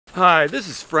Hi, this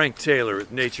is Frank Taylor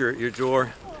with Nature at Your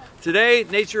Door. Today,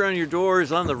 Nature on Your Door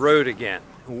is on the road again.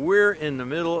 We're in the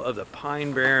middle of the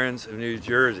Pine Barrens of New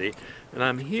Jersey, and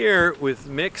I'm here with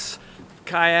Mick's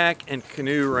kayak and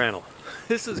canoe rental.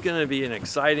 This is going to be an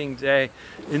exciting day.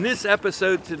 In this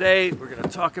episode today, we're going to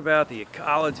talk about the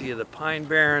ecology of the Pine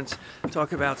Barrens,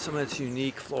 talk about some of its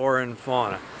unique flora and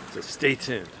fauna. So stay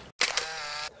tuned.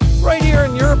 Right here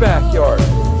in your backyard,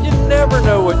 you never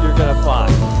know what you're going to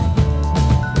find.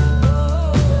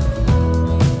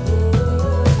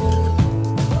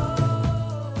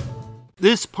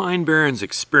 This Pine Barrens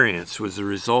experience was the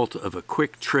result of a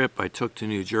quick trip I took to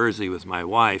New Jersey with my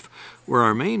wife, where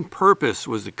our main purpose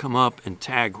was to come up and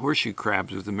tag horseshoe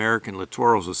crabs with the American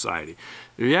Littoral Society.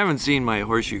 If you haven't seen my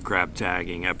horseshoe crab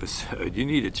tagging episode, you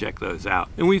need to check those out.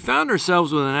 And we found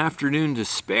ourselves with an afternoon to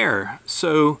spare,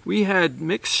 so we had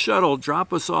Mick's shuttle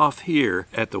drop us off here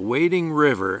at the Wading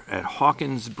River at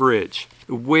Hawkins Bridge.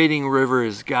 The Wading River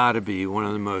has got to be one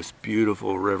of the most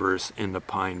beautiful rivers in the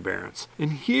Pine Barrens.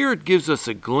 And here it gives us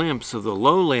a glimpse of the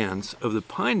lowlands of the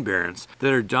Pine Barrens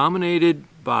that are dominated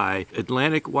by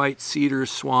Atlantic white cedar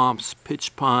swamps,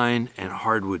 pitch pine, and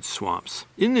hardwood swamps.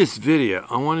 In this video,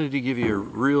 I wanted to give you a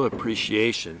real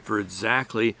appreciation for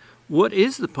exactly what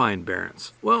is the Pine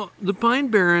Barrens? Well, the Pine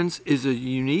Barrens is a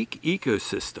unique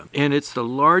ecosystem, and it's the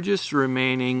largest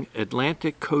remaining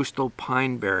Atlantic coastal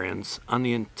pine barrens on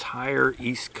the entire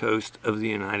east coast of the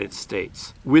United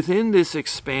States. Within this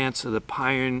expanse of the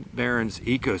Pine Barrens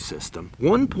ecosystem,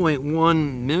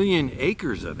 1.1 million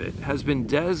acres of it has been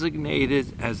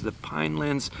designated as the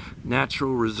Pinelands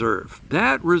National Reserve.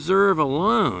 That reserve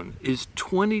alone is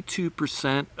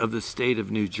 22% of the state of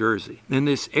New Jersey, and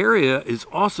this area is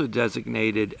also designated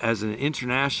as an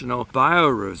International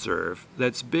Biosphere Reserve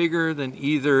that's bigger than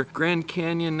either Grand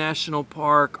Canyon National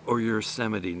Park or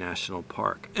Yosemite National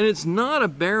Park. And it's not a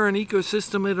barren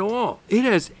ecosystem at all. It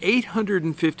has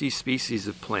 850 species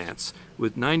of plants,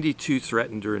 with 92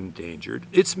 threatened or endangered.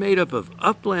 It's made up of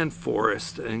upland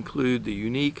forests that include the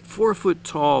unique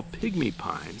 4-foot-tall pygmy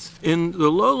pines. And the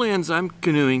lowlands I'm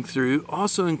canoeing through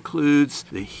also includes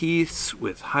the heaths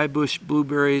with high bush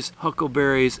blueberries,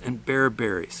 huckleberries, and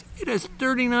bearberries. It has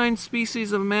 39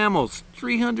 species of mammals,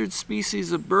 300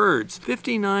 species of birds,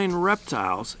 59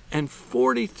 reptiles, and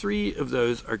 43 of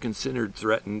those are considered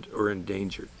threatened or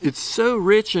endangered. It's so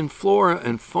rich in flora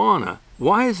and fauna.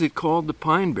 Why is it called the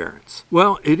Pine Barrens?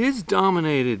 Well, it is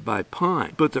dominated by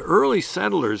pine, but the early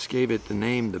settlers gave it the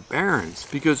name the Barrens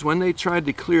because when they tried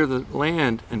to clear the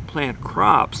land and plant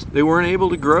crops, they weren't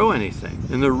able to grow anything.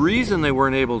 And the reason they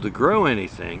weren't able to grow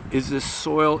anything is this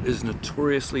soil is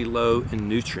notoriously low in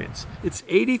nutrients. It's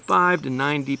 85 to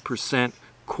 90%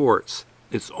 quartz.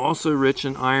 It's also rich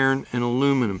in iron and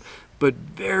aluminum, but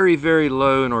very, very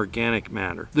low in organic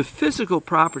matter. The physical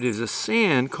properties of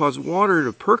sand cause water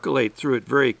to percolate through it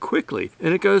very quickly,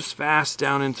 and it goes fast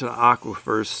down into the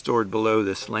aquifers stored below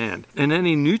this land. And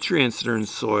any nutrients that are in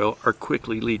soil are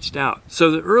quickly leached out.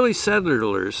 So the early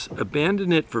settlers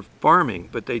abandoned it for farming,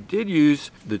 but they did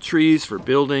use the trees for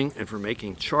building and for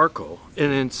making charcoal.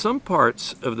 And in some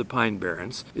parts of the Pine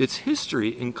Barrens, its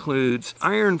history includes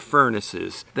iron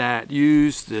furnaces that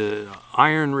used the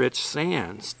iron-rich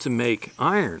sands to make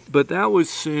iron, but that was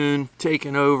soon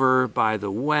taken over by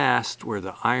the West, where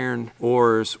the iron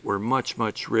ores were much,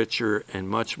 much richer and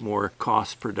much more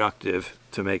cost productive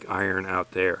to make iron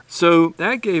out there. So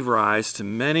that gave rise to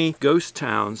many ghost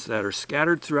towns that are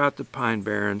scattered throughout the Pine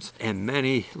Barrens and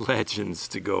many legends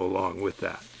to go along with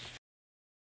that.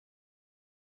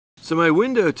 So my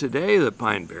window today of the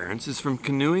Pine Barrens is from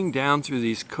canoeing down through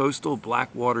these coastal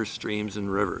blackwater streams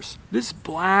and rivers. This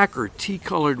black or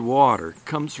tea-colored water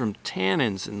comes from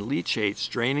tannins and leachates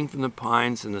draining from the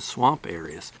pines in the swamp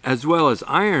areas, as well as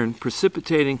iron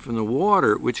precipitating from the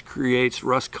water, which creates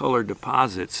rust-colored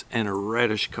deposits and a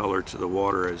reddish color to the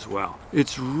water as well.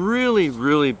 It's really,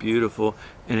 really beautiful,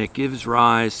 and it gives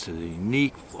rise to the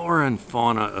unique flora and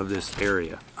fauna of this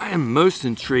area. I am most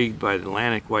intrigued by the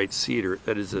Atlantic white cedar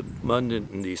that is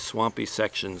abundant in these swampy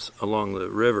sections along the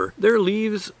river. Their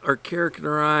leaves are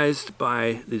characterized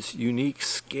by this unique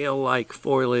scale-like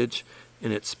foliage,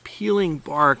 and its peeling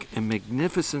bark and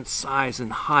magnificent size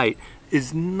and height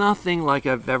is nothing like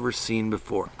I've ever seen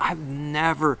before. I've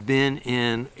never been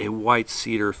in a white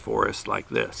cedar forest like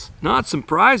this. Not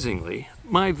surprisingly,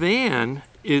 my van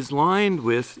is lined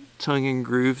with tongue and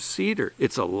groove cedar.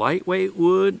 It's a lightweight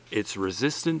wood, it's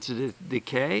resistant to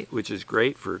decay, which is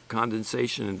great for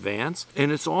condensation and vents,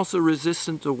 and it's also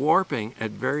resistant to warping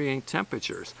at varying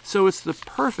temperatures. So it's the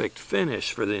perfect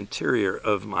finish for the interior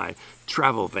of my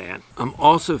travel van. I'm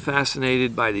also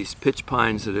fascinated by these pitch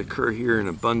pines that occur here in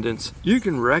abundance. You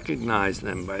can recognize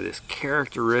them by this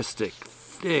characteristic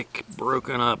thick,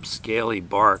 broken up, scaly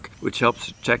bark, which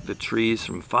helps protect the trees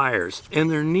from fires. And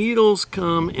their needles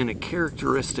come in a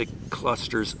characteristic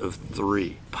clusters of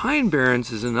 3. Pine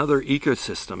Barrens is another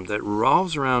ecosystem that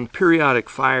revolves around periodic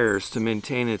fires to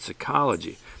maintain its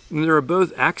ecology. And there are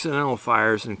both accidental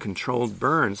fires and controlled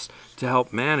burns to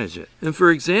help manage it. And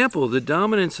for example, the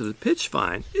dominance of the pitch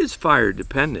pine is fire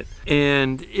dependent,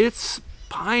 and its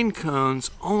pine cones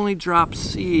only drop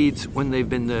seeds when they've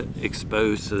been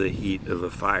exposed to the heat of a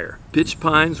fire. Pitch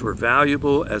pines were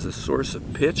valuable as a source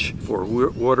of pitch for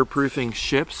waterproofing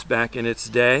ships back in its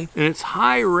day, and its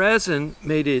high resin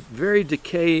made it very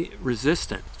decay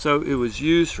resistant. So it was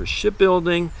used for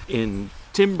shipbuilding, in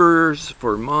timbers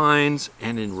for mines,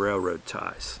 and in railroad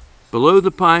ties. Below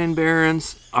the Pine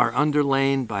Barrens are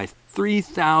underlain by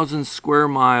 3,000 square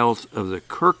miles of the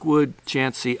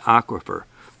Kirkwood-Cohansey Aquifer.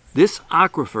 This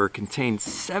aquifer contains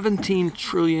 17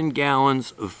 trillion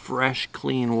gallons of fresh,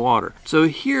 clean water. So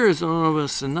here is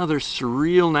almost another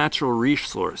surreal natural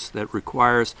resource that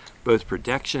requires both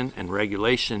protection and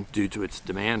regulation due to its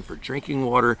demand for drinking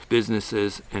water,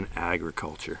 businesses, and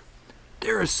agriculture.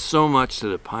 There is so much to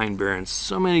the Pine Barrens,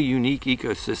 so many unique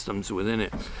ecosystems within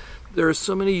it. There are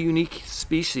so many unique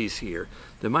species here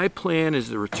that my plan is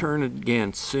to return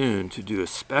again soon to do a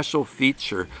special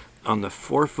feature on the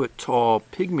 4-foot-tall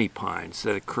pygmy pines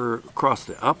that occur across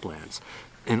the uplands,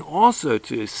 and also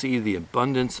to see the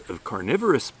abundance of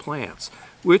carnivorous plants,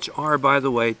 which are, by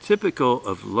the way, typical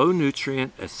of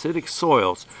low-nutrient acidic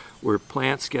soils where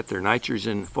plants get their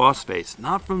nitrogen and phosphates,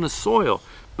 not from the soil,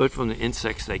 but from the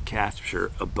insects they capture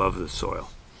above the soil.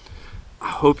 I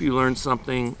hope you learned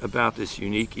something about this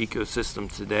unique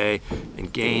ecosystem today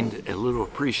and gained a little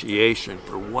appreciation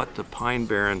for what the Pine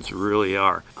Barrens really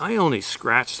are. I only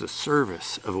scratched the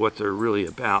surface of what they're really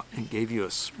about and gave you a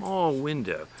small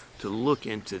window to look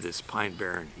into this Pine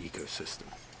Barren ecosystem.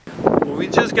 Well, we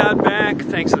just got back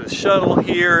thanks to the shuttle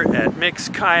here at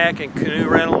Mixed Kayak and Canoe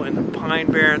Rental in the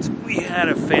Pine Barrens. We had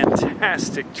a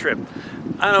fantastic trip.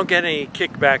 I don't get any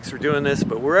kickbacks for doing this,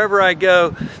 but wherever I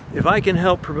go, if I can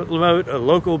help promote a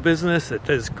local business that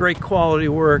does great quality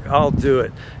work, I'll do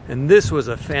it. And this was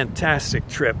a fantastic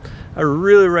trip. I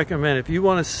really recommend, if you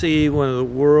want to see one of the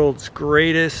world's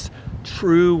greatest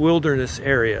true wilderness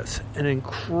areas, an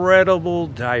incredible,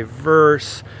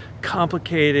 diverse,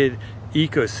 complicated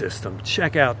ecosystem,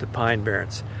 check out the Pine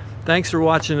Barrens. Thanks for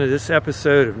watching this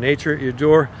episode of Nature at Your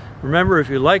Door. Remember, if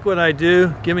you like what I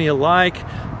do, give me a like,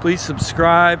 please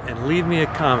subscribe, and leave me a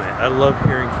comment. I love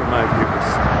hearing from my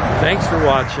viewers. Thanks for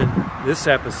watching this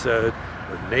episode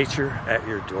of Nature at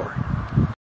Your Door.